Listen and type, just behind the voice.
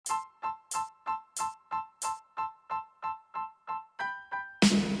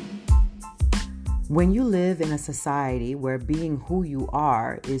When you live in a society where being who you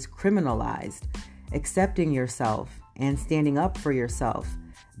are is criminalized, accepting yourself and standing up for yourself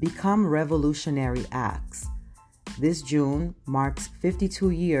become revolutionary acts. This June marks 52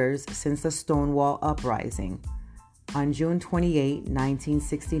 years since the Stonewall Uprising. On June 28,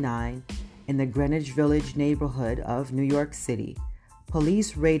 1969, in the Greenwich Village neighborhood of New York City,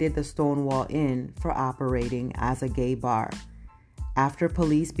 police raided the Stonewall Inn for operating as a gay bar. After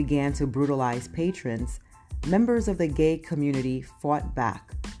police began to brutalize patrons, members of the gay community fought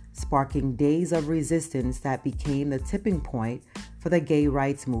back, sparking days of resistance that became the tipping point for the gay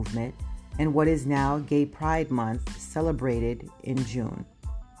rights movement and what is now Gay Pride Month, celebrated in June.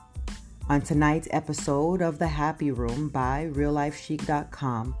 On tonight's episode of The Happy Room by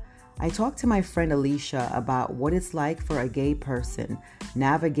reallifechic.com, I talked to my friend Alicia about what it's like for a gay person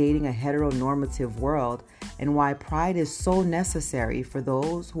navigating a heteronormative world and why pride is so necessary for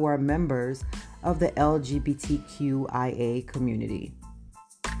those who are members of the LGBTQIA community.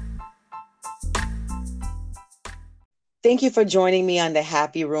 Thank you for joining me on The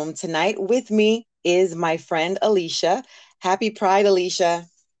Happy Room tonight. With me is my friend Alicia. Happy Pride, Alicia.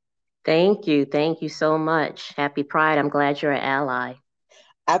 Thank you. Thank you so much. Happy Pride. I'm glad you're an ally.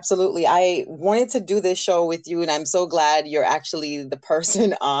 Absolutely. I wanted to do this show with you, and I'm so glad you're actually the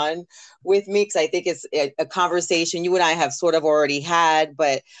person on with me, because I think it's a conversation you and I have sort of already had,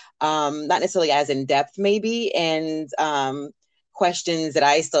 but not necessarily as in depth maybe, and questions that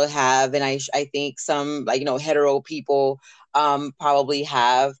I still have, and I think some hetero people probably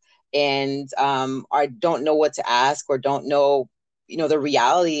have, and don't know what to ask or don't know the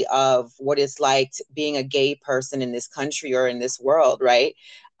reality of what it's like being a gay person in this country or in this world, right?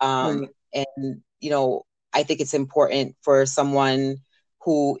 And I think it's important for someone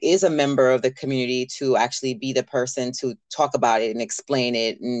who is a member of the community to actually be the person to talk about it and explain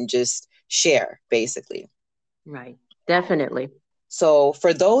it and just share, basically. Right. Definitely. So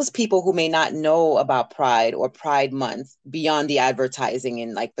for those people who may not know about Pride or Pride Month beyond the advertising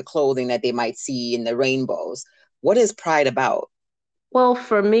and like the clothing that they might see in the rainbows, what is Pride about? Well,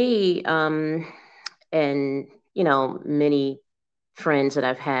 for me, and many friends that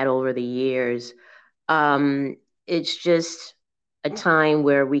I've had over the years, it's just a time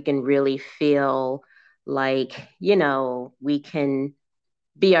where we can really feel like, we can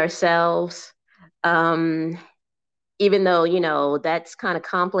be ourselves. Even though, that's kind of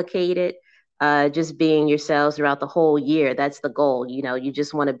complicated, just being yourselves throughout the whole year. That's the goal. You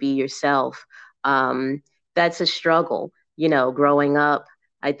just want to be yourself. That's a struggle, growing up.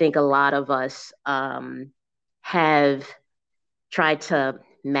 I think a lot of us have tried to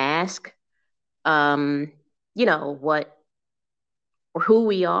mask, what or who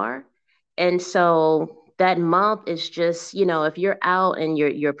we are. And so that month is just, if you're out and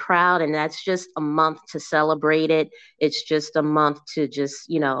you're proud, and that's just a month to celebrate it. It's just a month to just,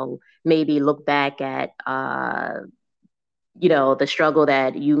 maybe look back at, the struggle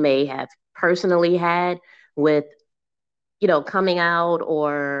that you may have personally had with, coming out,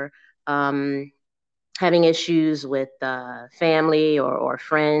 or having issues with family or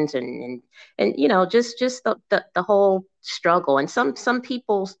friends, and just the whole struggle. And some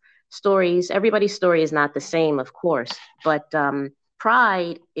people's stories, everybody's story is not the same, of course, but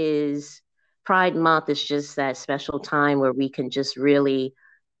Pride Month is just that special time where we can just really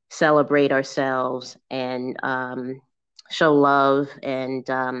celebrate ourselves and show love, and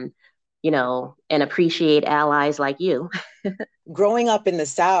and appreciate allies like you. Growing up in the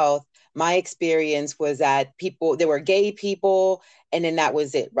South, my experience was that there were gay people, and then that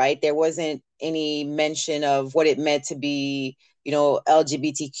was it, right? There wasn't any mention of what it meant to be,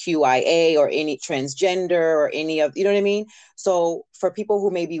 LGBTQIA or any transgender or any of, you know what I mean? So for people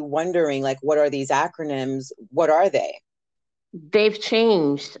who may be wondering, like, what are these acronyms? What are they? They've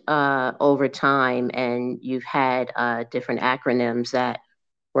changed over time, and you've had different acronyms that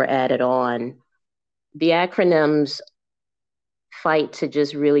were added on. The acronyms fight to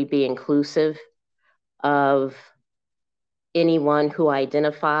just really be inclusive of anyone who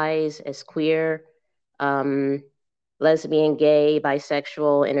identifies as queer, lesbian, gay,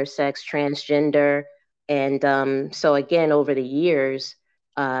 bisexual, intersex, transgender. And so again, over the years,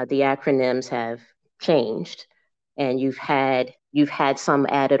 the acronyms have changed, and you've had some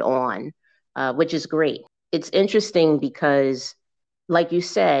added on, which is great. It's interesting because, like you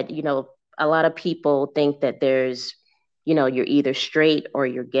said, a lot of people think that there's, you're either straight or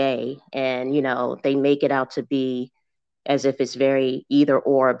you're gay, and they make it out to be as if it's very either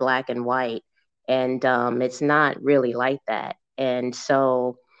or, black and white, and it's not really like that. And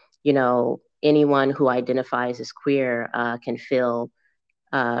so, anyone who identifies as queer can feel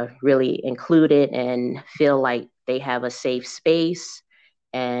really included and feel like they have a safe space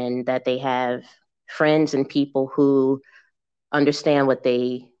and that they have friends and people who understand what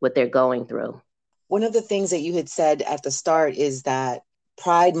they're going through. One of the things that you had said at the start is that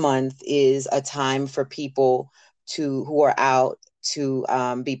Pride Month is a time for people to who are out to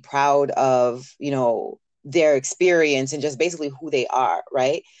be proud of, their experience and just basically who they are,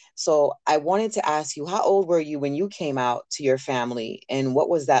 right? So I wanted to ask you, how old were you when you came out to your family, and what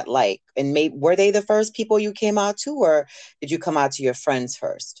was that like? And were they the first people you came out to, or did you come out to your friends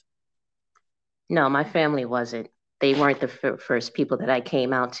first? No, my family wasn't. They weren't the first people that I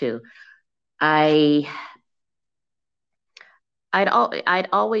came out to. I I'd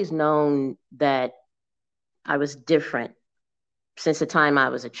always known that I was different since the time I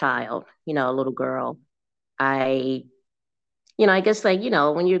was a child, a little girl. I, I guess like,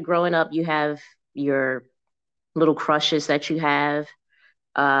 when you're growing up, you have your little crushes that you have.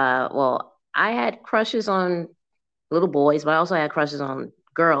 Well, I had crushes on little boys, but I also had crushes on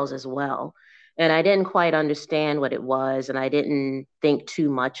girls as well. And I didn't quite understand what it was, and I didn't think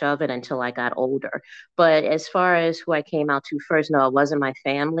too much of it until I got older. But as far as who I came out to first, no, it wasn't my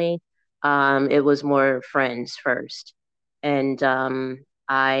family. It was more friends first. And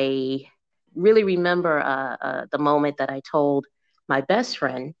I really remember the moment that I told my best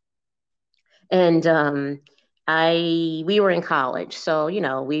friend, and we were in college, so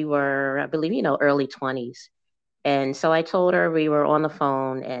we were, I believe, early 20s. And so I told her, we were on the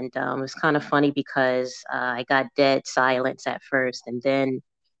phone, and it was kind of funny because I got dead silence at first. And then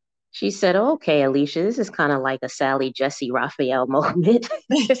she said, "Oh, okay, Alicia, this is kind of like a Sally Jesse Raphael moment.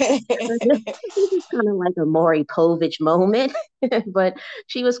 This is kind of like a Maury Povich moment." But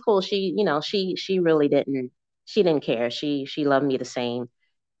she was cool. She really she didn't care. She loved me the same.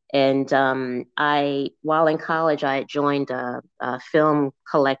 And while in college, I had joined a film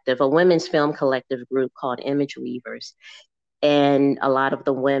collective, a women's film collective group called Image Weavers. And a lot of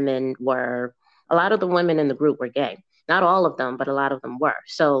the women in the group were gay. Not all of them, but a lot of them were.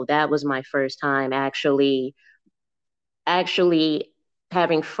 So that was my first time actually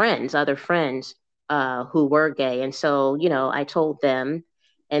having friends, other friends who were gay. And so, I told them.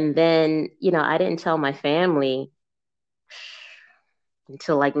 And then, I didn't tell my family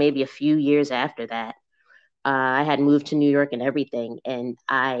until like maybe a few years after that. I had moved to New York and everything, and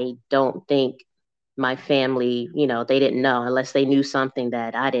I don't think my family, they didn't know unless they knew something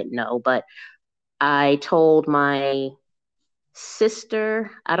that I didn't know. But I told my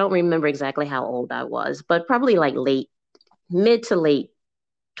sister, I don't remember exactly how old I was, but probably like mid to late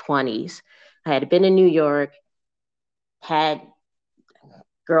 20s. I had been in New York, had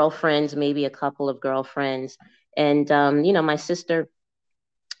girlfriends, maybe a couple of girlfriends. And, my sister,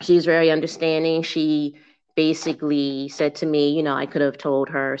 she's very understanding. She basically said to me, I could have told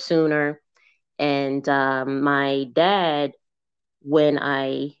her sooner. And my dad, when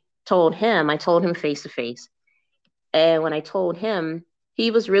I told him face to face. And when I told him, he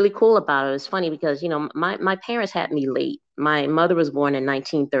was really cool about it. It was funny because, my parents had me late. My mother was born in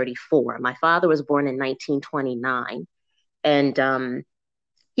 1934. My father was born in 1929. And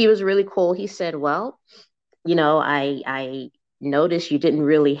he was really cool. He said, "Well, I noticed you didn't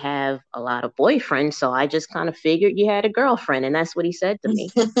really have a lot of boyfriends, so I just kind of figured you had a girlfriend." And that's what he said to me.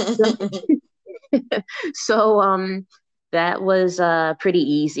 So that was pretty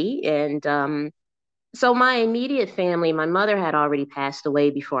easy. And so my immediate family, my mother had already passed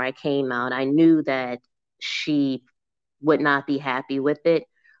away before I came out. I knew that she would not be happy with it.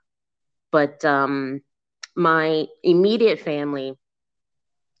 But my immediate family,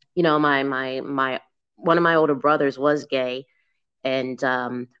 my one of my older brothers was gay, and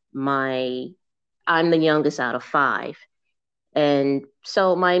my I'm the youngest out of five. And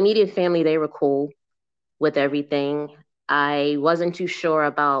so my immediate family, they were cool with everything. I wasn't too sure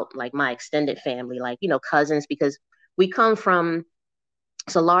about like my extended family, like, cousins, because we come from,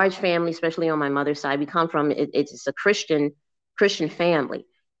 it's a large family, especially on my mother's side. We come from, it's a Christian family.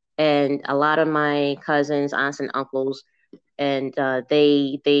 And a lot of my cousins, aunts and uncles, and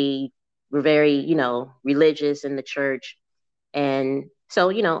they were very, religious in the church. And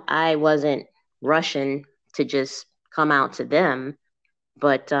so, I wasn't rushing to just come out to them.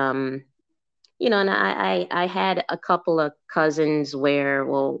 But and I had a couple of cousins where,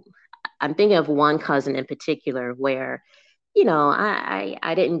 well, I'm thinking of one cousin in particular where,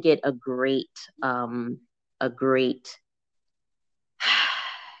 I didn't get a great, I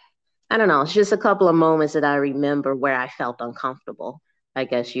don't know, it's just a couple of moments that I remember where I felt uncomfortable, I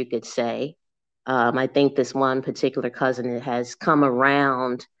guess you could say. I think this one particular cousin has come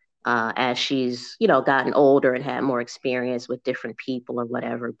around as she's, gotten older and had more experience with different people or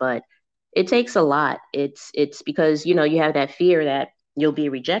whatever. But it takes a lot. It's because, you have that fear that you'll be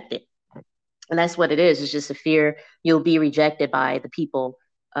rejected. And that's what it is. It's just a fear you'll be rejected by the people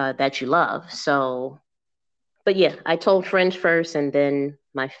that you love. So, but yeah, I told friends first and then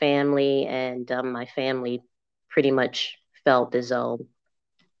my family, and my family pretty much felt as though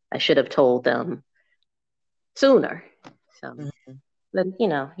I should have told them sooner. So, Mhm. but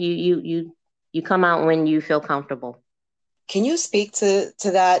you come out when you feel comfortable. Can you speak to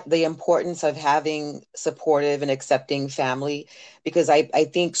that, the importance of having supportive and accepting family? Because I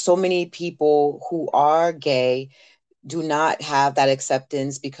think so many people who are gay do not have that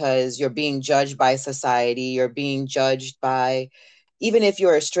acceptance because you're being judged by society, you're being judged by, even if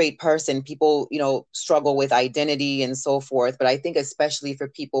you're a straight person, people, struggle with identity and so forth. But I think especially for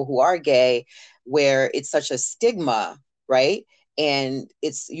people who are gay, where it's such a stigma, right? And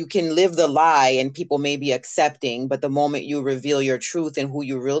it's, you can live the lie and people may be accepting, but the moment you reveal your truth and who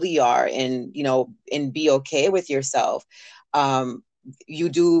you really are, and and be okay with yourself, um, you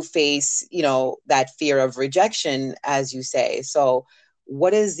do face, that fear of rejection, as you say. So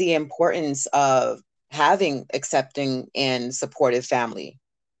what is the importance of having accepting and supportive family?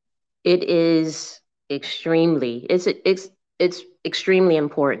 It is it's extremely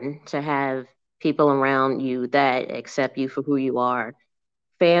important to have people around you that accept you for who you are.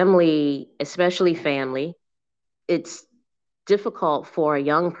 Family, especially family, it's difficult for a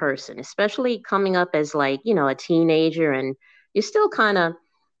young person, especially coming up as like, a teenager, and you're still kind of,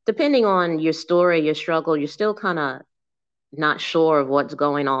 depending on your story, your struggle, you're still kind of not sure of what's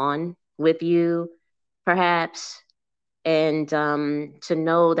going on with you, perhaps. And to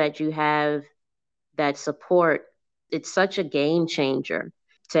know that you have that support, it's such a game changer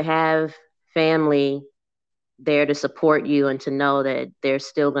to have family there to support you and to know that they're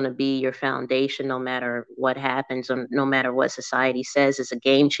still going to be your foundation no matter what happens or no matter what society says is a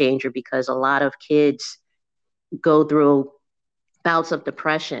game changer, because a lot of kids go through bouts of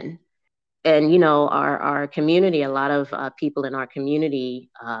depression. And our community, a lot of people in our community,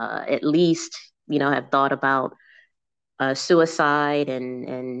 at least, have thought about suicide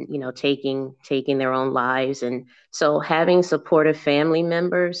and taking their own lives. And so having supportive family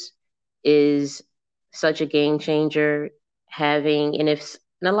members is such a game changer. Having and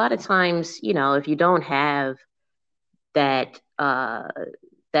a lot of times, if you don't have that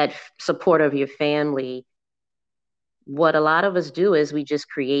support of your family, what a lot of us do is we just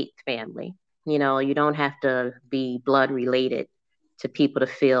create family. You don't have to be blood related to people to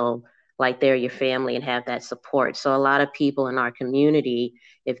feel like they're your family and have that support. So a lot of people in our community,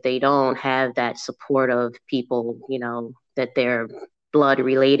 if they don't have that support of people, that they're blood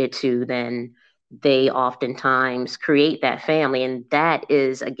related to, then they oftentimes create that family, and that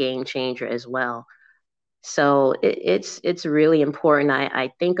is a game changer as well. So it's really important.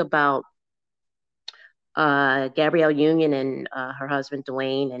 I think about Gabrielle Union and her husband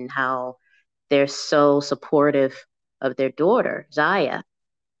Dwayne, and how they're so supportive of their daughter Zaya.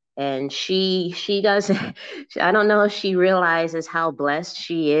 And she doesn't. I don't know if she realizes how blessed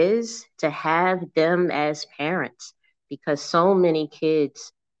she is to have them as parents, because so many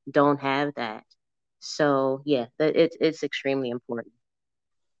kids don't have that. So yeah, it's extremely important.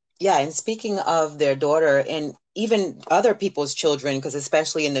 Yeah, and speaking of their daughter and even other people's children, because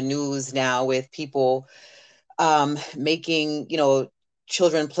especially in the news now with people making,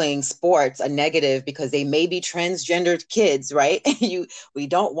 children playing sports a negative because they may be transgendered kids, right? We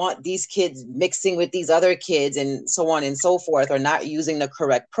don't want these kids mixing with these other kids and so on and so forth, or not using the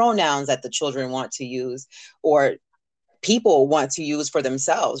correct pronouns that the children want to use, or people want to use for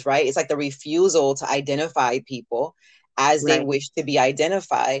themselves, right? It's like the refusal to identify people as they Right. wish to be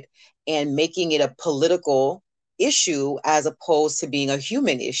identified, and making it a political issue as opposed to being a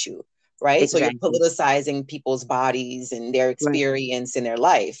human issue, right? So you're Exactly. politicizing people's bodies and their Right. experience in their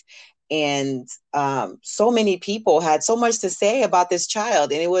life. And so many people had so much to say about this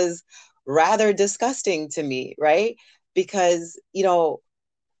child, and it was rather disgusting to me, right? Because,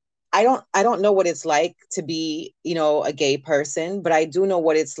 I don't know what it's like to be, a gay person, but I do know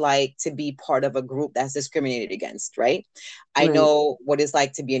what it's like to be part of a group that's discriminated against, right? I Right. know what it's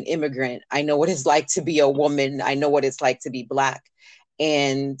like to be an immigrant. I know what it's like to be a woman. I know what it's like to be Black.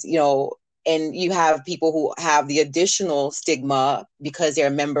 And, and you have people who have the additional stigma because they're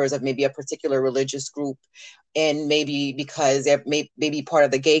members of maybe a particular religious group, and maybe because they're maybe part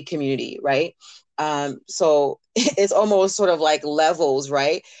of the gay community, right? So it's almost sort of like levels,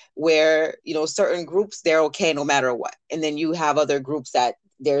 right? Where, certain groups, they're okay no matter what. And then you have other groups that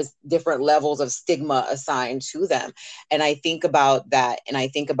there's different levels of stigma assigned to them. And I think about that, and I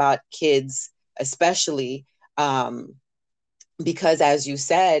think about kids especially, because as you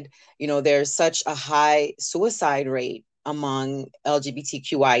said, there's such a high suicide rate among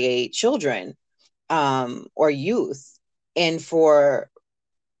LGBTQIA children, or youth. And for,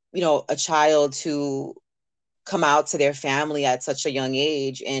 a child to come out to their family at such a young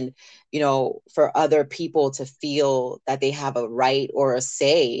age, and, for other people to feel that they have a right or a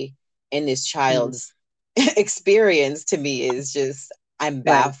say in this Mm. child's experience, to me is just, I'm Right.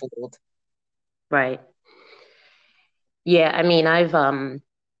 baffled. Right. Yeah, I mean, I've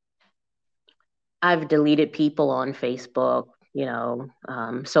deleted people on Facebook,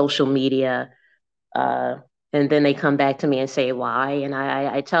 social media, uh, and then they come back to me and say why, and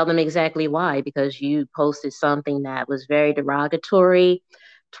I tell them exactly why, because you posted something that was very derogatory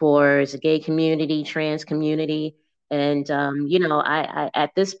towards the gay community, trans community, and I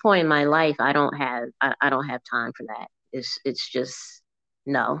at this point in my life, I don't have time for that. It's just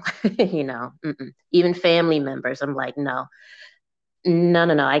no, mm-mm. Even family members, I'm like no, no,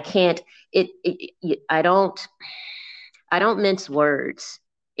 no, no, I can't. I don't mince words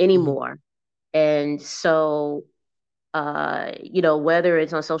Mhm. anymore. And so, whether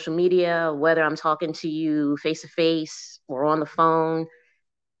it's on social media, whether I'm talking to you face to face or on the phone,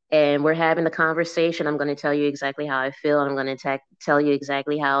 and we're having the conversation, I'm going to tell you exactly how I feel. I'm going to tell you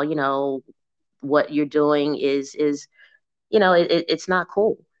exactly how, what you're doing is, it's not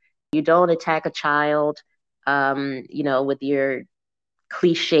cool. You don't attack a child, with your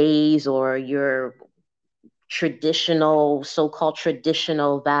cliches or your traditional, so-called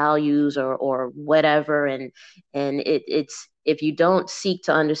traditional values or whatever, and it's if you don't seek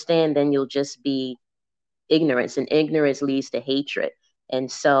to understand, then you'll just be ignorance, and ignorance leads to hatred.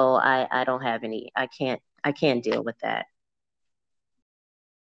 And so I don't have any, I can't deal with that.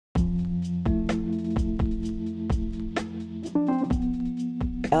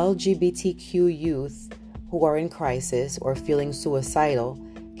 LGBTQ youth who are in crisis or feeling suicidal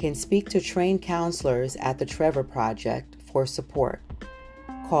can speak to trained counselors at the Trevor Project for support.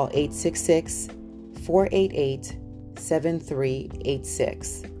 Call 866 488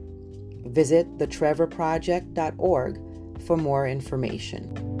 7386. Visit thetrevorproject.org for more information.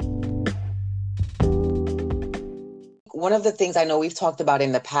 One of the things I know we've talked about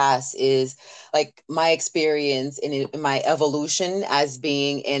in the past is like my experience in my evolution as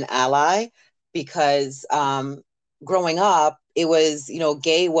being an ally, because growing up, it was,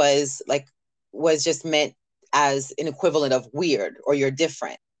 gay was just meant as an equivalent of weird, or you're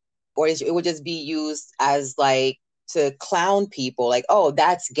different, or it would just be used as like to clown people, like, oh,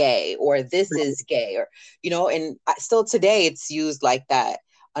 that's gay, or this Right. is gay, or, and still today it's used like that,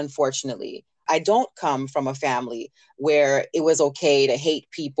 unfortunately. I don't come from a family where it was okay to hate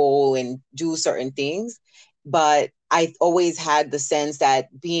people and do certain things, but I always had the sense that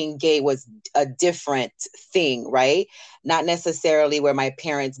being gay was a different thing, right? Not necessarily where my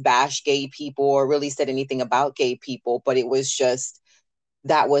parents bashed gay people or really said anything about gay people, but it was just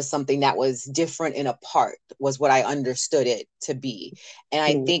that was something that was different and apart, was what I understood it to be. And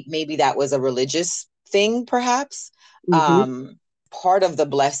I think maybe that was a religious thing, perhaps. Mm-hmm. Um, Part of the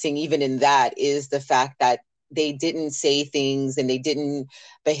blessing, even in that, is the fact that they didn't say things and they didn't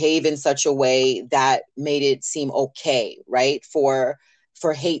behave in such a way that made it seem okay, right? For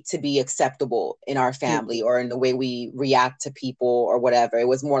hate to be acceptable in our family or in the way we react to people or whatever. It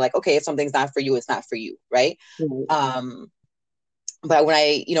was more like, okay, if something's not for you, it's not for you, right? Mm-hmm. Um, but when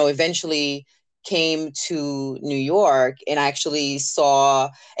I, eventually came to New York and I actually saw,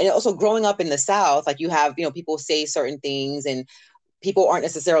 and also growing up in the South, like you have, people say certain things and people aren't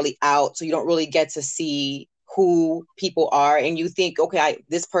necessarily out, so you don't really get to see who people are, and you think, okay,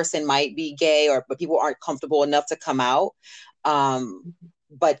 this person might be gay, or but people aren't comfortable enough to come out. Um,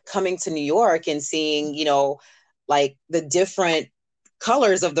 but coming to New York and seeing, like the different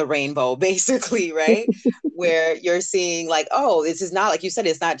colors of the rainbow, basically, right? Where you're seeing like, oh, this is not, like you said,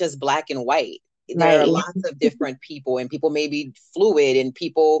 it's not just black and white. There are Right. lots of different people, and people may be fluid, and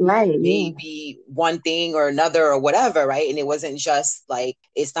people Right. may Yeah. be one thing or another or whatever, right? And it wasn't just like,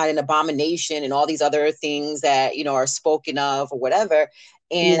 it's not an abomination and all these other things that, are spoken of or whatever.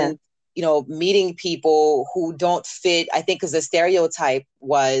 Yeah. And, meeting people who don't fit, I think, because the stereotype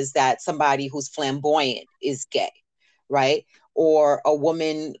was that somebody who's flamboyant is gay, right? Or a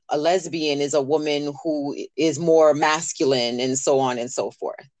woman, a lesbian is a woman who is more masculine, and so on and so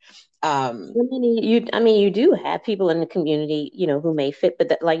forth. I mean, you do have people in the community, who may fit, but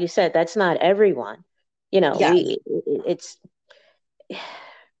that, like you said, that's not everyone. Yes. It's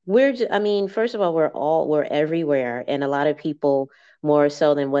I mean, first of all, we're everywhere, and a lot of people more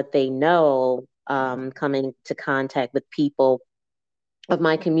so than what they know, coming to contact with people of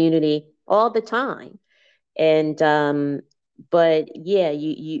my community all the time. And but yeah,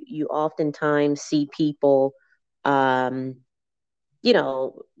 you oftentimes see people, um, you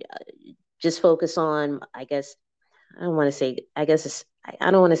know, just focus on, I guess, I don't want to say, I guess it's,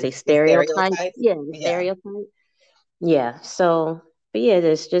 I don't want to say The stereotype. stereotype. Yeah, the Yeah. stereotype. Yeah. So, but yeah,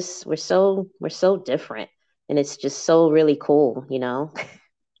 there's just, we're so different, and it's just so really cool, you know?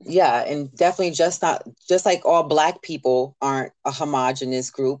 Yeah, and definitely just not just like all Black people aren't a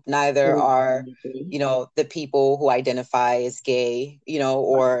homogenous group, neither are, Exactly. the people who identify as gay,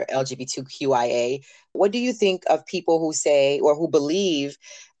 or LGBTQIA. What do you think of people who say or who believe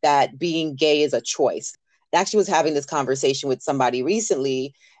that being gay is a choice? I actually was having this conversation with somebody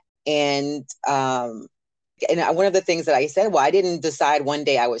recently, and one of the things that I said, well, I didn't decide one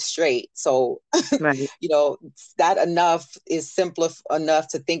day I was straight. So, Right. that enough is simple enough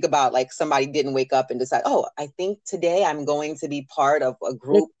to think about, like somebody didn't wake up and decide, oh, I think today I'm going to be part of a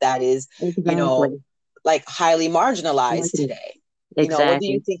group that is, you know, Exactly. like highly marginalized Exactly. today. What do you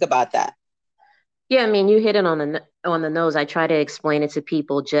Exactly. think about that? Yeah, I mean, you hit it on on the nose. I try to explain it to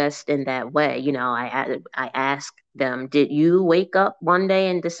people just in that way. I ask them, "Did you wake up one day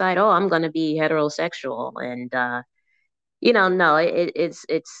and decide, oh, I'm going to be heterosexual?" And no,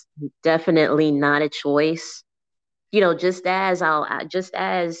 it's definitely not a choice. Just as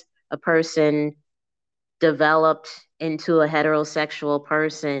a person developed into a heterosexual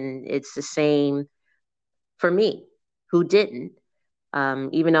person, it's the same for me, who didn't.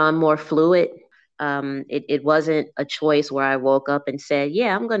 Even though I'm more fluid, it wasn't a choice where I woke up and said,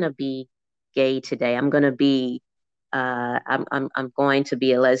 "Yeah, I'm gonna be gay today. I'm going to be a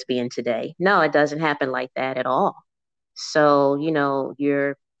lesbian today." No, it doesn't happen like that at all. So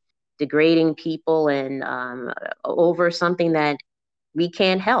you're degrading people and over something that we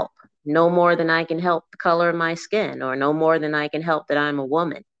can't help. No more than I can help the color of my skin, or no more than I can help that I'm a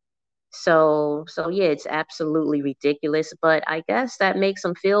woman. So yeah, it's absolutely ridiculous, but I guess that makes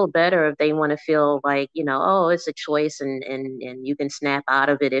them feel better if they want to feel like, oh, it's a choice, and you can snap out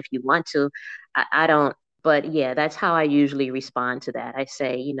of it if you want to. I don't, but yeah, that's how I usually respond to that. I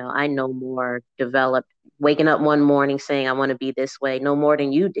say, I no more developed waking up one morning saying I want to be this way, no more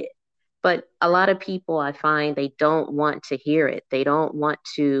than you did. But a lot of people, I find, they don't want to hear it. They don't want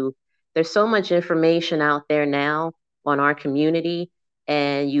to. There's so much information out there now on our community,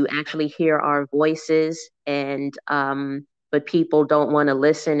 and you actually hear our voices, and but people don't want to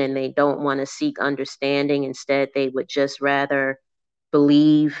listen, and they don't want to seek understanding. Instead, they would just rather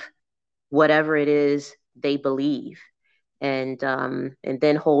believe whatever it is they believe, and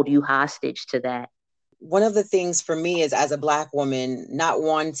then hold you hostage to that. One of the things for me is, as a Black woman, not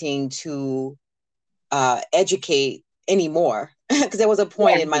wanting to educate anymore. Because there was a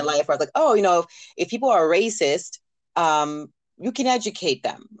point Yeah. in my life where I was like, oh, if people are racist, you can educate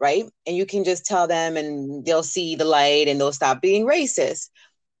them, right? And you can just tell them and they'll see the light and they'll stop being racist.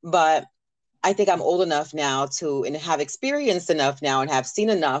 But I think I'm old enough now and have experienced enough now and have seen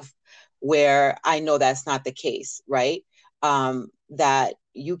enough where I know that's not the case, right? That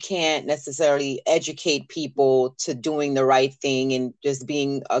you can't necessarily educate people to doing the right thing and just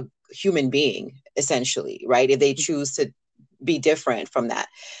being a human being, essentially, right? If they choose to be different from that.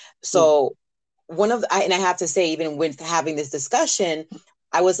 Yeah. So and I have to say, even with having this discussion,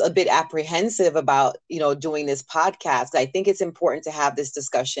 I was a bit apprehensive about, doing this podcast. I think it's important to have this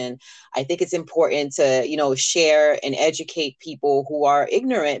discussion. I think it's important to, share and educate people who are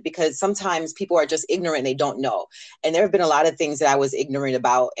ignorant, because sometimes people are just ignorant and they don't know. And there have been a lot of things that I was ignorant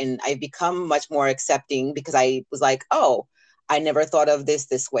about, and I've become much more accepting because I was like, oh, I never thought of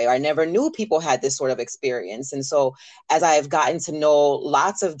this way, or I never knew people had this sort of experience. And so as I've gotten to know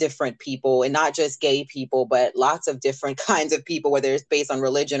lots of different people, and not just gay people, but lots of different kinds of people, whether it's based on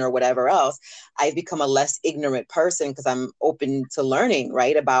religion or whatever else, I've become a less ignorant person because I'm open to learning,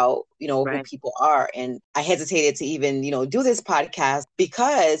 right, about, who Right. people are. And I hesitated to even, do this podcast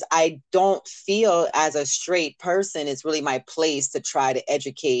because I don't feel, as a straight person, it's really my place to try to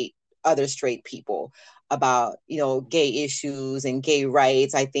educate other straight people about, gay issues and gay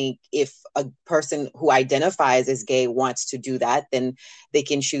rights. I think if a person who identifies as gay wants to do that, then they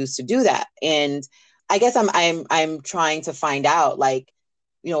can choose to do that. And I guess I'm trying to find out, like,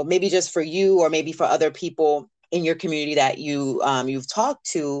 maybe just for you, or maybe for other people in your community that you've talked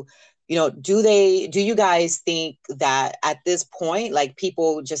to, do you guys think that at this point, like,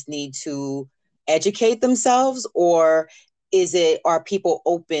 people just need to educate themselves, or are people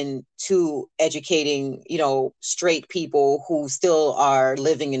open to educating, straight people who still are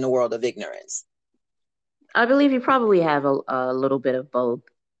living in the world of ignorance? I believe you probably have a little bit of both.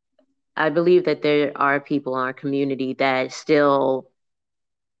 I believe that there are people in our community that still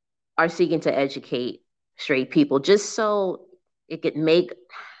are seeking to educate straight people just so it could make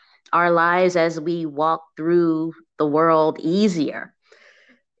our lives as we walk through the world easier.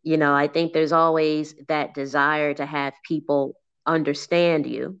 You know, I think there's always that desire to have people understand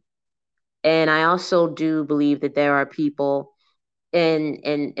you. And I also do believe that there are people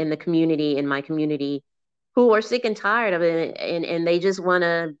in the community, in my community, who are sick and tired of it, and they just want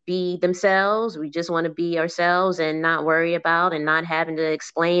to be themselves. We just want to be ourselves and not worry about and not having to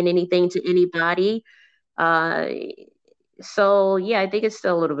explain anything to anybody. Uh, so yeah, I think it's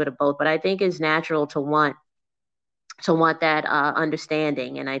still a little bit of both, but I think it's natural to want that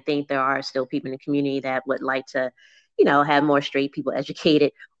understanding. And I think there are still people in the community that would like to, you know, have more straight people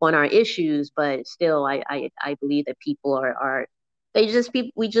educated on our issues. But still, I believe that people are they just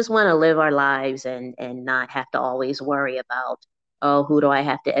people we just want to live our lives and not have to always worry about, oh, who do I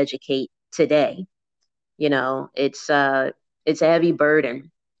have to educate today? You know, it's a heavy burden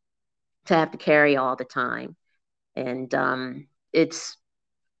to have to carry all the time, and it's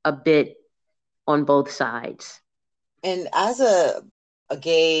a bit on both sides. And as a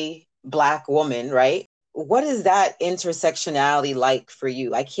gay black woman, right? What is that intersectionality like for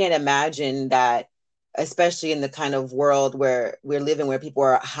you? I can't imagine that, especially in the kind of world where we're living, where people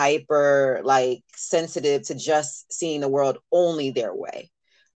are hyper like sensitive to just seeing the world only their way.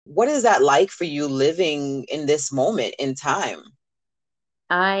 What is that like for you living in this moment in time?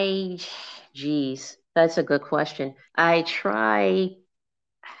 I, geez, that's a good question. I try,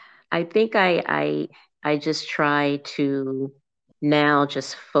 I think I just try to now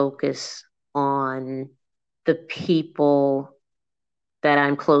just focus on the people that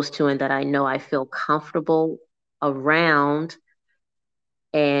I'm close to and that I know I feel comfortable around.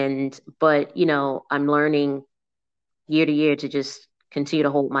 And, but, you know, I'm learning year to year to just continue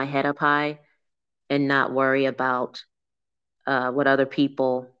to hold my head up high and not worry about what other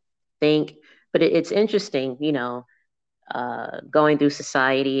people think. But it's interesting, you know, going through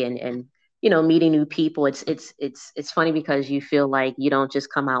society and you know meeting new people. It's funny because you feel like you don't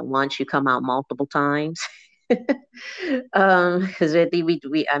just come out once, you come out multiple times. Because I think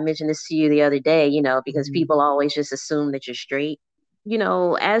I mentioned this to you the other day, you know, because people always just assume that you're straight. You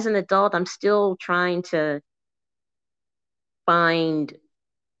know, as an adult, I'm still trying to find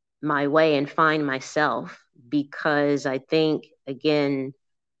my way and find myself, because I think, again,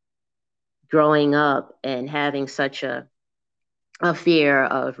 growing up and having such a fear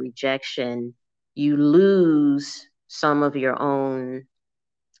of rejection, you lose some of your own,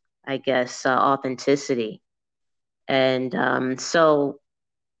 I guess, authenticity. And so,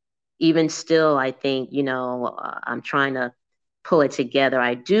 even still, I think, you know, I'm trying to pull it together.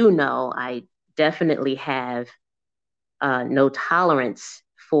 I do know I definitely have no tolerance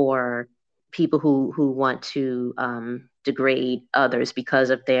for people who want to degrade others because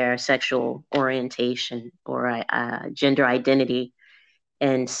of their sexual orientation or gender identity.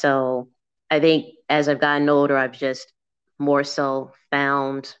 And so I think as I've gotten older, I've just more so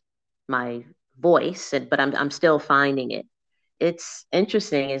found my voice, but I'm still finding it. It's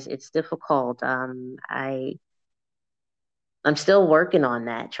interesting. It's difficult. I'm still working on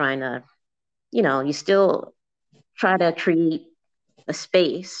that, trying to, you know, you still try to create a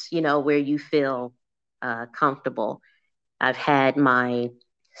space, you know, where you feel comfortable. I've had my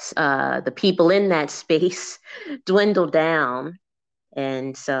the people in that space dwindle down.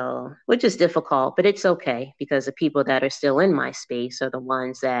 And so, which is difficult, but it's okay because the people that are still in my space are the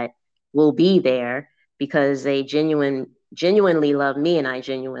ones that will be there because they genuinely love me and I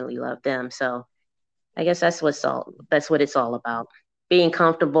genuinely love them. So I guess that's what it's all about. Being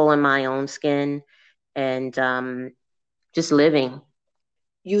comfortable in my own skin and just living.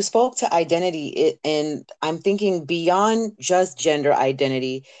 You spoke to identity, and I'm thinking beyond just gender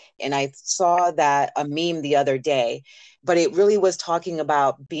identity. And I saw that a meme the other day, but it really was talking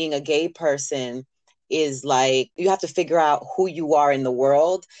about being a gay person is like you have to figure out who you are in the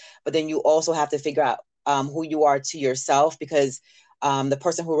world, but then you also have to figure out who you are to yourself, because the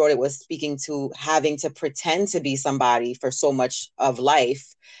person who wrote it was speaking to having to pretend to be somebody for so much of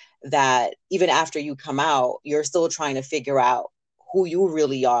life that even after you come out, you're still trying to figure out who you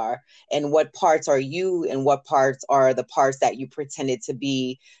really are and what parts are you and what parts are the parts that you pretended to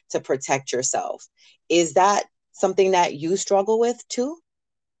be to protect yourself. Is that something that you struggle with too?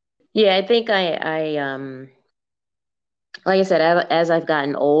 Yeah, I think I like I said, as I've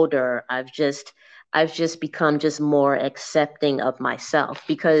gotten older, I've just become just more accepting of myself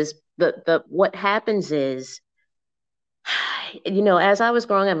because the what happens is as I was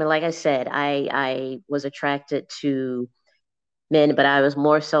growing up, and like I said, I was attracted to men, but I was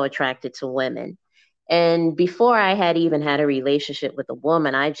more so attracted to women. And before I had even had a relationship with a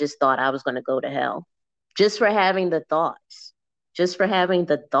woman, I just thought I was going to go to hell just for having the thoughts, just for having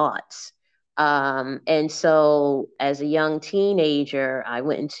the thoughts. And so as a young teenager, I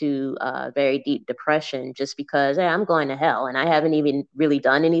went into very deep depression just because, hey, I'm going to hell. And I haven't even really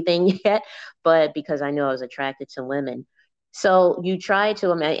done anything yet, but because I knew I was attracted to women. So you try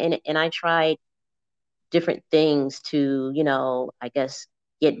to, and I tried different things to, I guess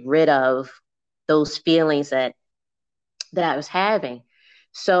get rid of those feelings that I was having.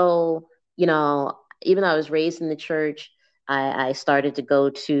 So, even though I was raised in the church, I started to go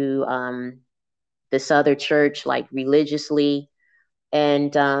to this other church like religiously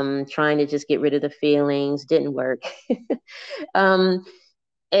and trying to just get rid of the feelings didn't work. um,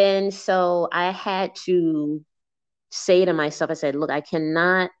 and so I had to say to myself, I said, look, I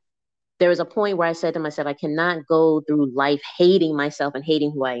cannot there was a point where I said to myself, I cannot go through life hating myself and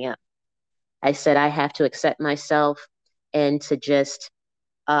hating who I am. I said, I have to accept myself and to just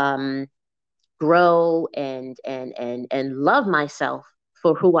um, grow and love myself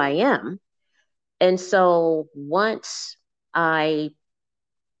for who I am. And so once I,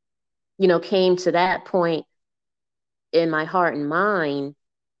 came to that point in my heart and mind,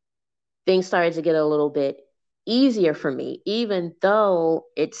 things started to get a little bit easier for me, even though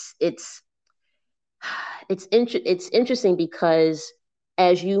it's interesting because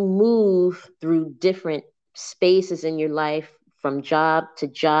as you move through different spaces in your life from job to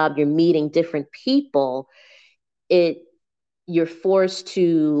job, you're meeting different people. it you're forced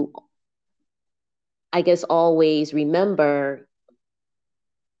to, I guess, always remember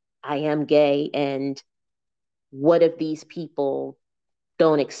I am gay, and what if these people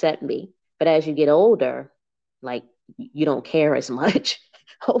don't accept me? But as you get older, like, you don't care as much,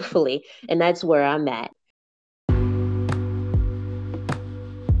 hopefully, and that's where I'm at.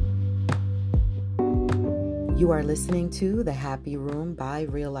 You are listening to The Happy Room by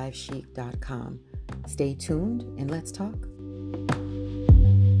reallifechic.com. Stay tuned and let's talk.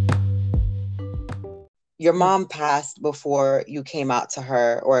 Your mom passed before you came out to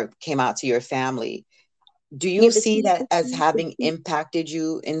her or came out to your family. Do you Yeah, see that as having impacted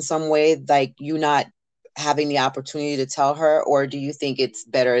you in some way, like you not having the opportunity to tell her, or do you think it's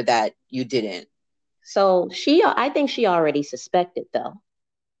better that you didn't? so I think she already suspected, though,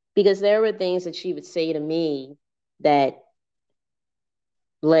 because there were things that she would say to me that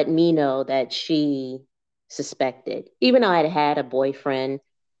let me know that she suspected. Even though I'd had a boyfriend,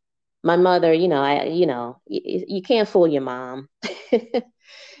 my mother, you can't fool your mom.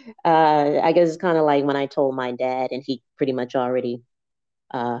 I guess it's kind of like when I told my dad, and he pretty much already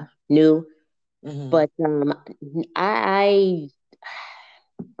knew. Mm-hmm. But I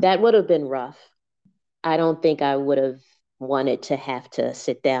that would have been rough. I don't think I would have wanted to have to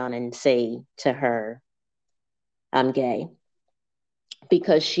sit down and say to her, I'm gay,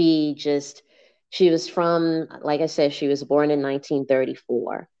 because she was from, like I said, she was born in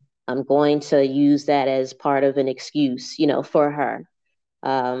 1934. I'm going to use that as part of an excuse, for her.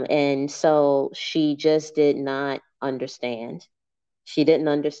 And so she just did not understand. She didn't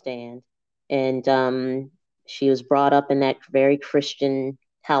understand. And she was brought up in that very Christian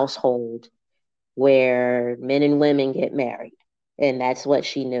household where men and women get married. And that's what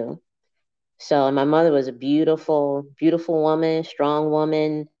she knew. So, and my mother was a beautiful, beautiful woman, strong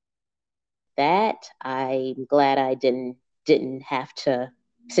woman. That I'm glad I didn't have to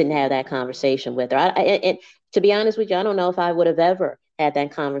sit and have that conversation with her. And to be honest with you, I don't know if I would have ever had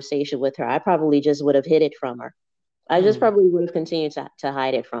that conversation with her. I probably just would have hid it from her. I just Mm. probably would have continued to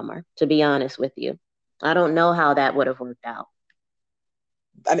hide it from her, to be honest with you. I don't know how that would have worked out.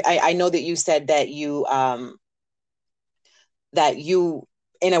 I mean, I know that you said that you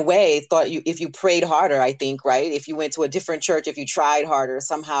in a way thought you if you prayed harder, I think, right? If you went to a different church, if you tried harder,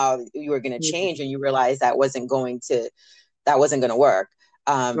 somehow you were going to change, and you realized that wasn't going to work.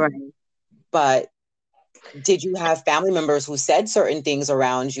 Right. But did you have family members who said certain things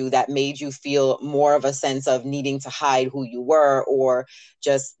around you that made you feel more of a sense of needing to hide who you were, or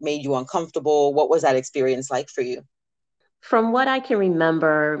just made you uncomfortable? What was that experience like for you? From what I can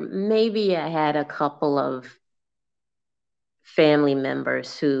remember, maybe I had a couple of family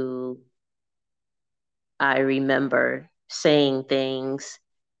members who I remember saying things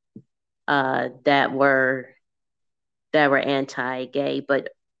that were anti-gay, but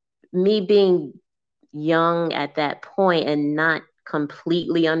me being young at that point and not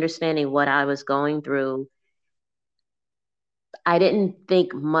completely understanding what I was going through, I didn't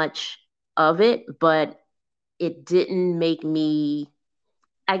think much of it. But it didn't make me,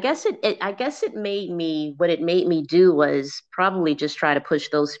 I guess it made me, what it made me do was probably just try to push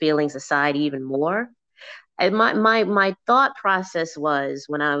those feelings aside even more. And my thought process was,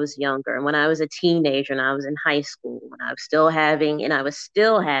 when I was younger, when I was a teenager and I was in high school, when I was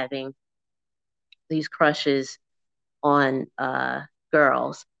still having these crushes on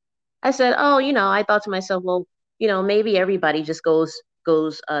girls. I said, oh, I thought to myself, well, maybe everybody just goes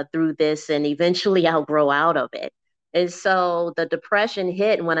through this, and eventually I'll grow out of it. And so the depression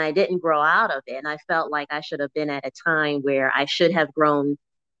hit when I didn't grow out of it, and I felt like I should have been at a time where I should have grown,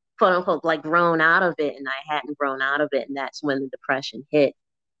 quote unquote, like grown out of it, and I hadn't grown out of it, and that's when the depression hit.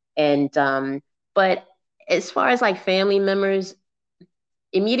 And but as far as like family members,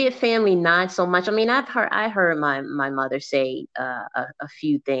 immediate family, not so much. I mean, I heard my mother say a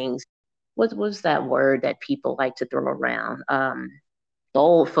few things. What was that word that people like to throw around? The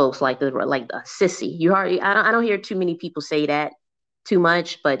old folks like the sissy. I don't hear too many people say that too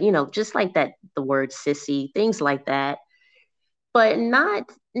much, but just like that, the word sissy, things like that. But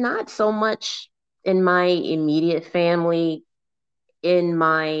not so much in my immediate family. In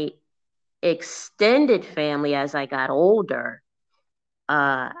my extended family, as I got older,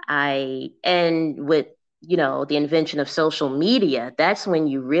 and with, the invention of social media, that's when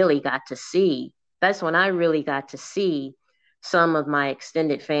that's when I really got to see some of my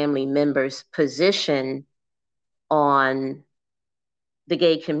extended family members' position on the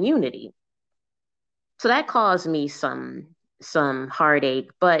gay community. So that caused me some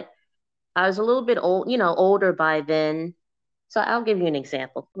heartache, but I was a little bit older by then. So I'll give you an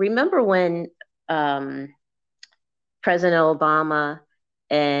example. Remember when um, President Obama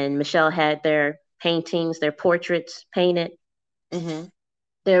and Michelle had their paintings, their portraits painted? Mm-hmm.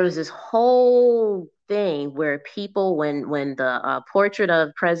 There was this whole thing where people, when the portrait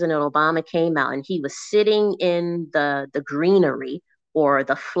of President Obama came out and he was sitting in the greenery or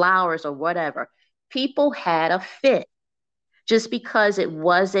the flowers or whatever, people had a fit just because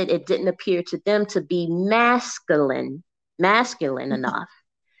it didn't appear to them to be masculine enough.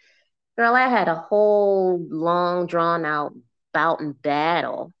 Girl, I had a whole long drawn out bout and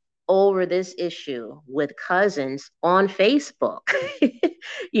battle over this issue with cousins on Facebook,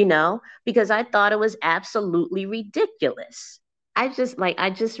 because I thought it was absolutely ridiculous. I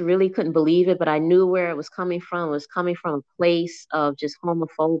just really couldn't believe it, but I knew where it was coming from. It was coming from a place of just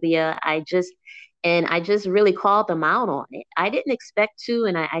homophobia. I just really called them out on it. I didn't expect to,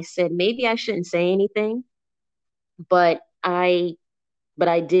 and I said maybe I shouldn't say anything, but I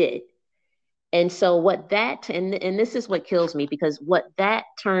did. And so and this is what kills me, because what that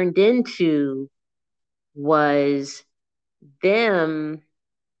turned into was them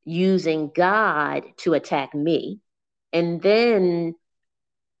using God to attack me. And then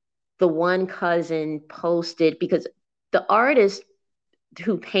the one cousin posted, because the artist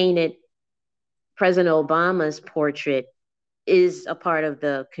who painted President Obama's portrait is a part of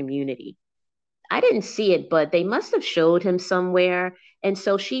the community. I didn't see it, but they must have showed him somewhere. And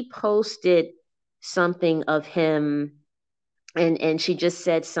so she posted something of him, and she just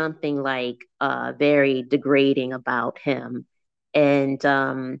said something like very degrading about him. And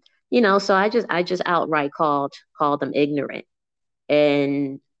so I just outright called them ignorant.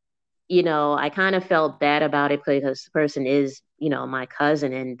 And I kind of felt bad about it because the person is, my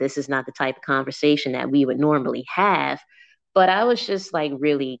cousin, and this is not the type of conversation that we would normally have. But I was just like,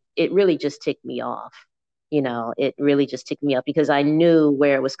 it really just ticked me off. It really just ticked me off because I knew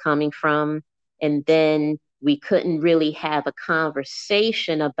where it was coming from. And then we couldn't really have a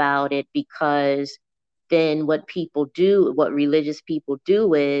conversation about it, because then what religious people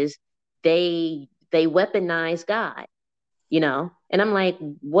do is they weaponize God, and I'm like,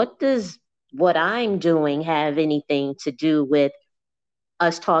 what does what I'm doing have anything to do with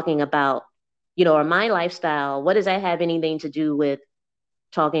us talking about, or my lifestyle? What does that have anything to do with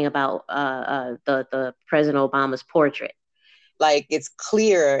talking about the President Obama's portrait? Like, it's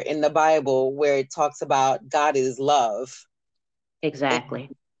clear in the Bible where it talks about God is love. Exactly.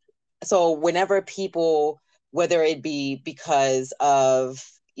 And so whenever people, whether it be because of,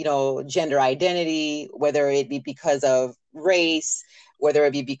 gender identity, whether it be because of race, whether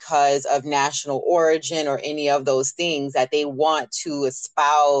it be because of national origin or any of those things, that they want to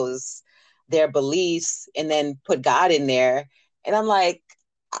espouse their beliefs and then put God in there. And I'm like,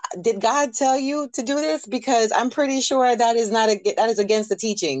 did God tell you to do this? Because I'm pretty sure that is against the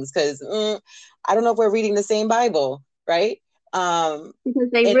teachings. Because I don't know if we're reading the same Bible, right? Because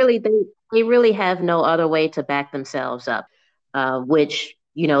they really have no other way to back themselves up, which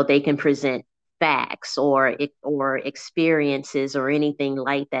they can present facts or experiences or anything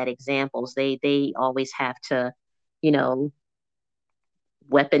like that, examples. They always have to, you know,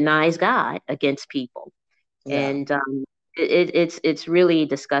 weaponize God against people. Yeah. And it's really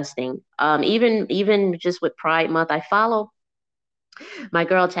disgusting. Even just with Pride Month, I follow my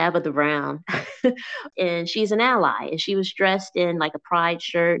girl Tabitha Brown, and she's an ally, and she was dressed in like a pride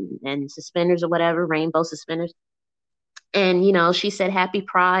shirt and suspenders or whatever, rainbow suspenders. And she said Happy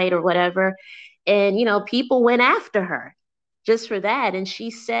Pride or whatever, and people went after her just for that. And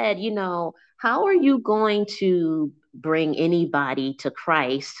she said, how are you going to bring anybody to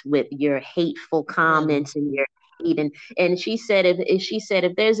Christ with your hateful Mm. comments and your hate? And she said,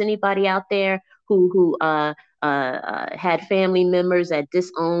 if there's anybody out there who had family members that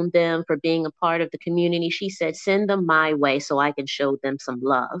disowned them for being a part of the community, she said, send them my way so I can show them some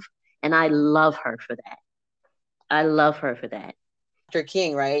love. And I love her for that. I love her for that. Dr.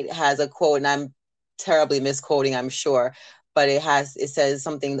 King, right, has a quote, and I'm terribly misquoting, I'm sure, but it says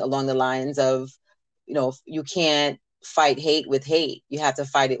something along the lines of, you can't fight hate with hate. You have to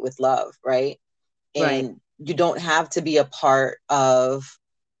fight it with love, right? Right. And you don't have to be a part of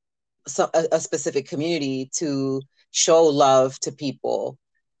a specific community to show love to people.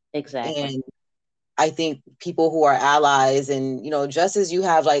 Exactly. And I think people who are allies, and just as you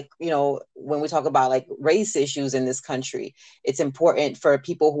have, like, when we talk about like race issues in this country, it's important for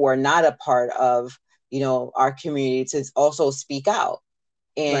people who are not a part of our community to also speak out.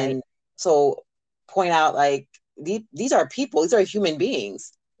 And Right. so point out, like, these are people, these are human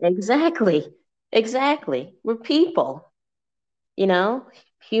beings. Exactly. Exactly. We're people,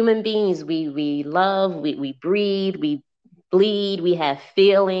 human beings. We love, we breathe, we bleed, we have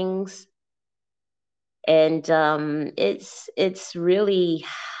feelings. And it's really,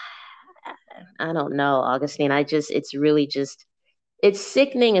 I don't know, Augustine. It's really just, it's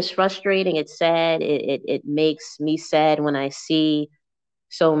sickening, it's frustrating, it's sad. It makes me sad when I see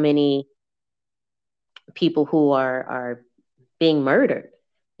so many people who are being murdered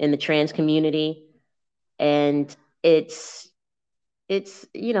in the trans community. And it's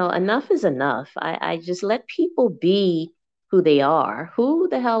enough is enough. I just let people be who they are. Who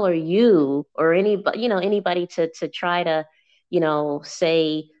the hell are you or anybody to try to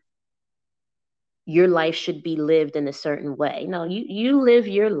say your life should be lived in a certain way? No, you live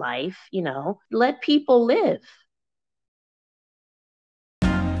your life. Let people live.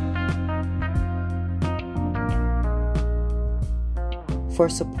 For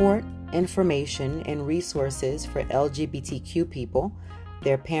support, information, and resources for LGBTQ people,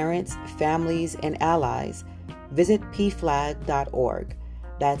 their parents, families, and allies, visit pflag.org.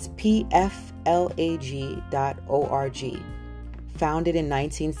 That's pflag.org. Founded in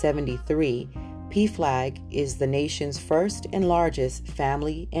 1973, PFLAG is the nation's first and largest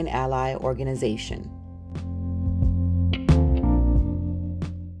family and ally organization.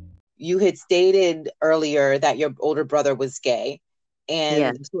 You had stated earlier that your older brother was gay. And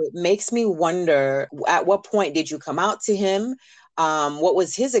Yeah. so it makes me wonder, at what point did you come out to him? What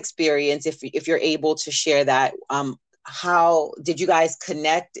was his experience, if you're able to share that? How did you guys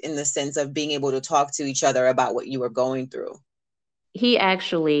connect in the sense of being able to talk to each other about what you were going through? He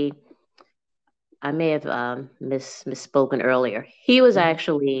actually, I may have misspoken earlier. He was Mhm.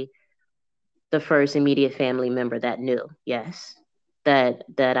 actually the first immediate family member that knew. Yes, that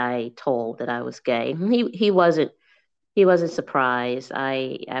I told that I was gay. He wasn't surprised.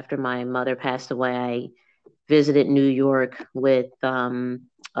 After my mother passed away, I visited New York with a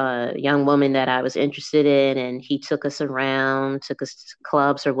young woman that I was interested in, and he took us around, took us to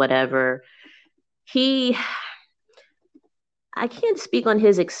clubs or whatever. He, I can't speak on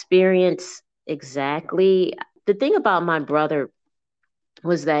his experience exactly. The thing about my brother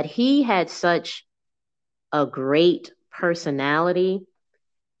was that he had such a great personality.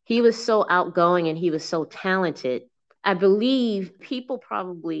 He was so outgoing and he was so talented. I believe people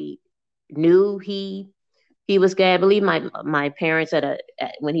probably knew he was gay. I believe my parents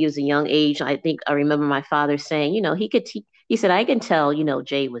when he was a young age, I think I remember my father saying, he said, I can tell,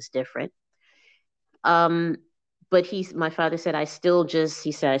 Jay was different. Um, but my father said, I still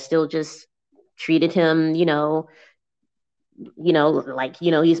just treated him, like,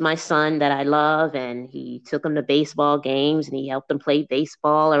 he's my son that I love, and he took him to baseball games and he helped him play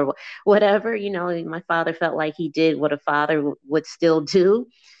baseball or whatever. My father felt like he did what a father would still do.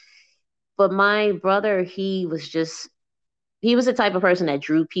 But my brother, he was the type of person that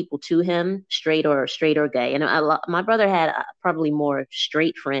drew people to him, straight or gay. And my brother had probably more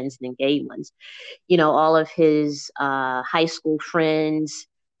straight friends than gay ones. All of his high school friends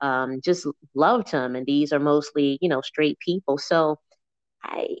just loved him, and these are mostly straight people. So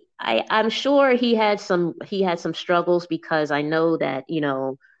I'm sure he had some struggles, because I know that,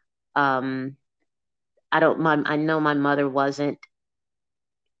 um, I know my mother wasn't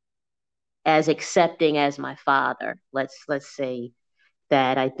as accepting as my father. Let's say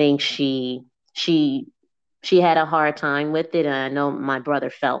that. I think she she had a hard time with it, and I know my brother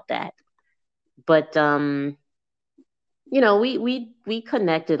felt that. But we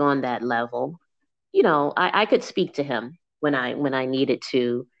connected on that level. I could speak to him when I needed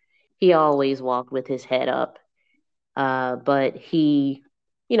to. He always walked with his head up. But he,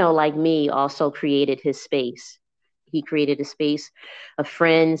 like me, also created his space. He created a space of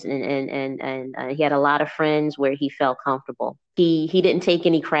friends, and he had a lot of friends where he felt comfortable. He didn't take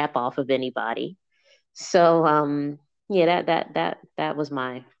any crap off of anybody. So yeah, that was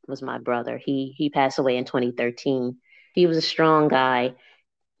my brother. He passed away in 2013. He was a strong guy.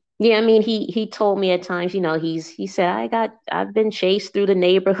 Yeah, I mean, he told me at times, he said, I've been chased through the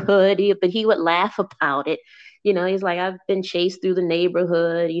neighborhood, but he would laugh about it. He's like, I've been chased through the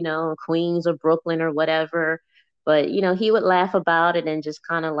neighborhood, Queens or Brooklyn or whatever. But, he would laugh about it and just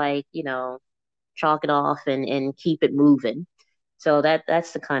kind of like, chalk it off and keep it moving. So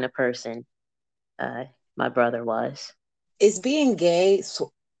that's the kind of person uh, my brother was. Is being gay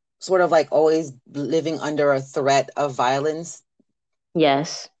sort of like always living under a threat of violence?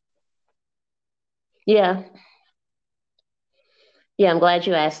 Yes. Yeah. Yeah, I'm glad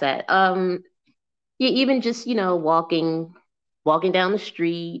you asked that. Yeah, even just, walking down the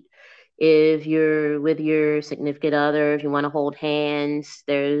street, if you're with your significant other, if you want to hold hands,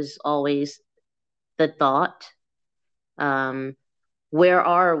 there's always the thought, um, where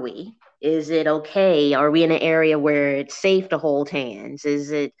are we? Is it okay? Are we in an area where it's safe to hold hands?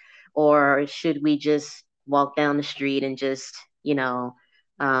 Or should we just walk down the street and just,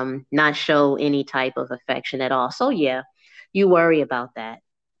 not show any type of affection at all? So yeah, you worry about that,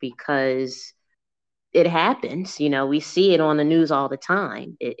 because it happens. We see it on the news all the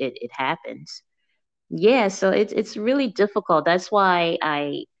time. It happens. Yeah, so it's really difficult. That's why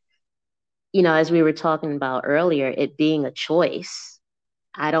as we were talking about earlier, it being a choice.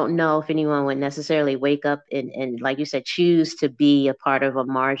 I don't know if anyone would necessarily wake up and, like you said, choose to be a part of a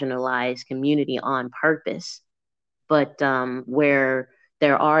marginalized community on purpose. But where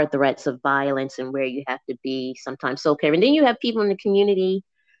there are threats of violence, and where you have to be sometimes so careful. And then you have people in the community,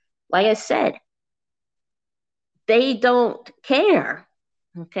 like I said, they don't care.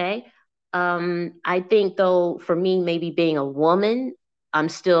 Okay. I think, though, for me, maybe being a woman, I'm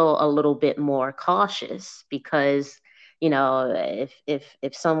still a little bit more cautious, because,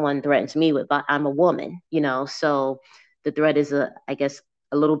 if someone threatens me with, I'm a woman, so the threat is, I guess,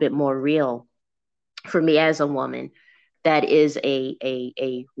 a little bit more real for me as a woman. That is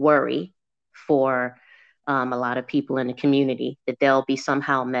a worry for a lot of people in the community, that they'll be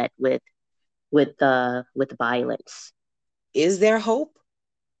somehow met with violence. Is there hope?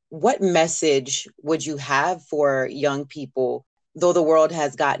 What message would you have for young people? Though the world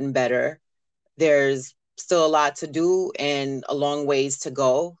has gotten better, there's still a lot to do and a long ways to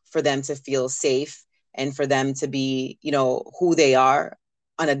go for them to feel safe and for them to be, who they are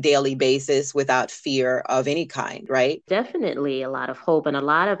on a daily basis without fear of any kind, right? Definitely a lot of hope, and a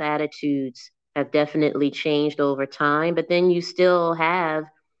lot of attitudes have definitely changed over time. But then you still have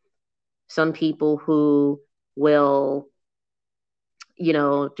some people who will,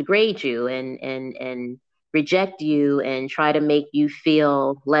 degrade you and reject you and try to make you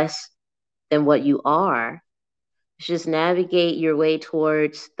feel less than what you are. Just navigate your way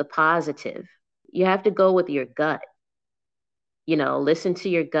towards the positive. You have to go with your gut. Listen to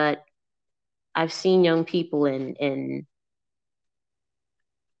your gut. I've seen young people in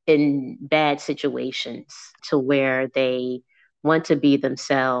bad situations, to where they want to be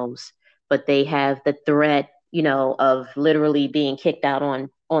themselves, but they have the threat, of literally being kicked out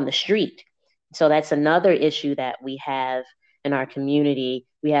on the street. So that's another issue that we have in our community.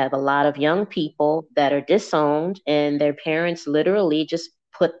 We have a lot of young people that are disowned, and their parents literally just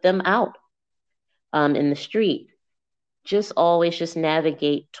put them out in the street. Just always just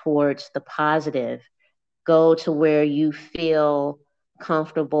navigate towards the positive. Go to where you feel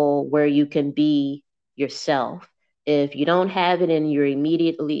comfortable, where you can be yourself. If you don't have it in your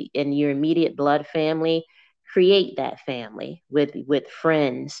immediate blood family, create that family with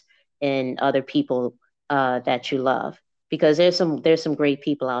friends and other people that you love, because there's some great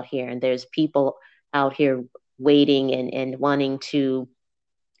people out here, and there's people out here waiting and wanting to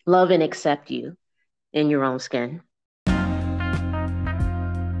love and accept you in your own skin.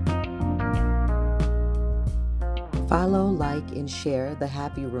 Follow, like, and share The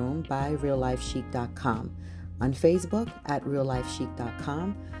Happy Room by reallifechic.com. on Facebook at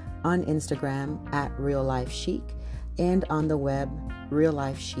reallifechic.com, on Instagram at reallifechic, and on the web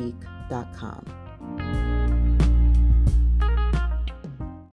reallifechic.com.